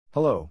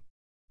Hello.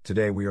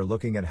 Today we are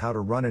looking at how to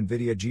run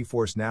Nvidia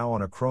GeForce Now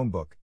on a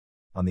Chromebook.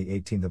 On the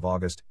 18th of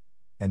August,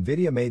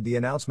 Nvidia made the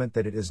announcement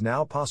that it is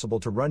now possible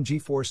to run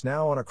GeForce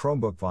Now on a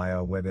Chromebook via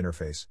a web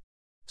interface.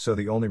 So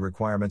the only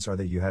requirements are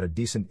that you had a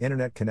decent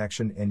internet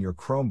connection and your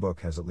Chromebook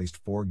has at least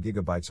 4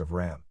 GB of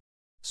RAM.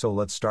 So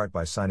let's start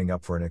by signing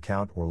up for an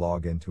account or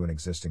log into an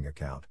existing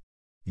account.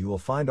 You will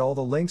find all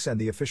the links and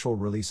the official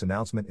release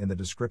announcement in the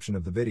description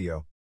of the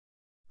video.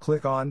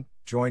 Click on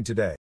Join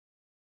Today.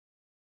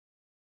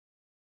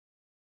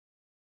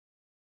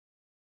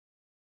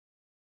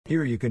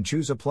 Here you can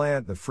choose a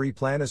plan. The free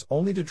plan is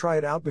only to try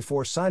it out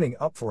before signing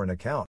up for an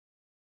account.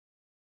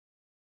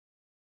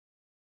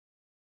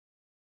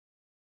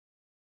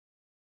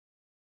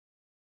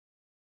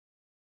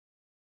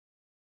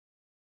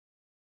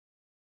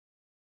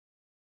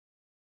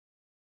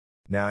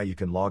 Now you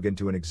can log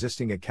into an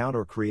existing account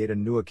or create a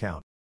new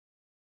account.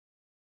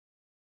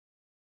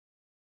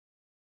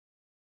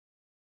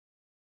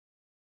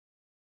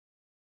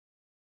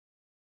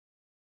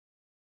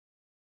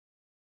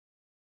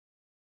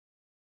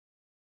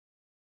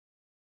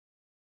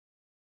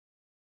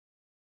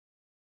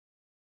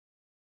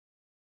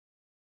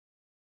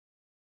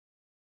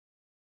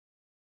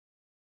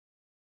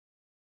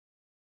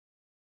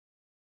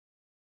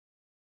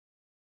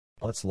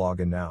 Let's log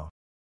in now.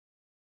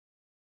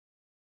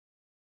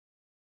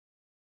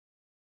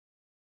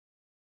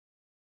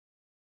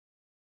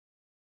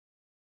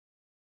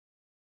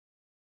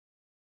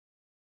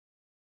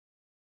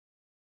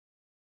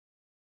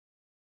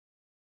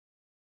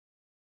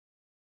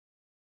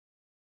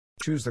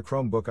 Choose the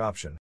Chromebook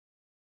option.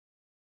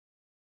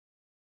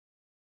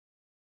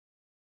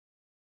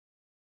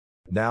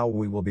 Now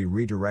we will be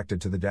redirected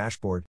to the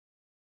dashboard.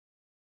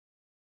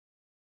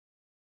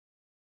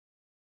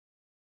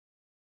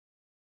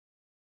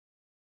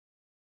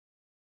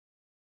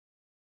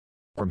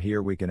 From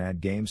here we can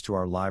add games to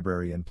our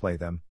library and play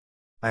them.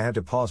 I had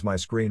to pause my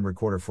screen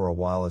recorder for a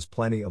while as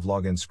plenty of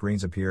login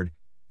screens appeared,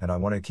 and I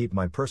want to keep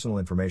my personal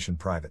information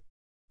private.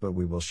 But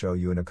we will show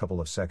you in a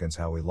couple of seconds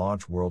how we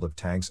launch World of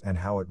Tanks and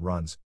how it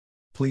runs.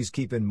 Please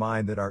keep in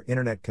mind that our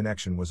internet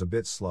connection was a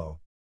bit slow.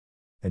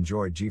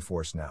 Enjoy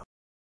GeForce Now.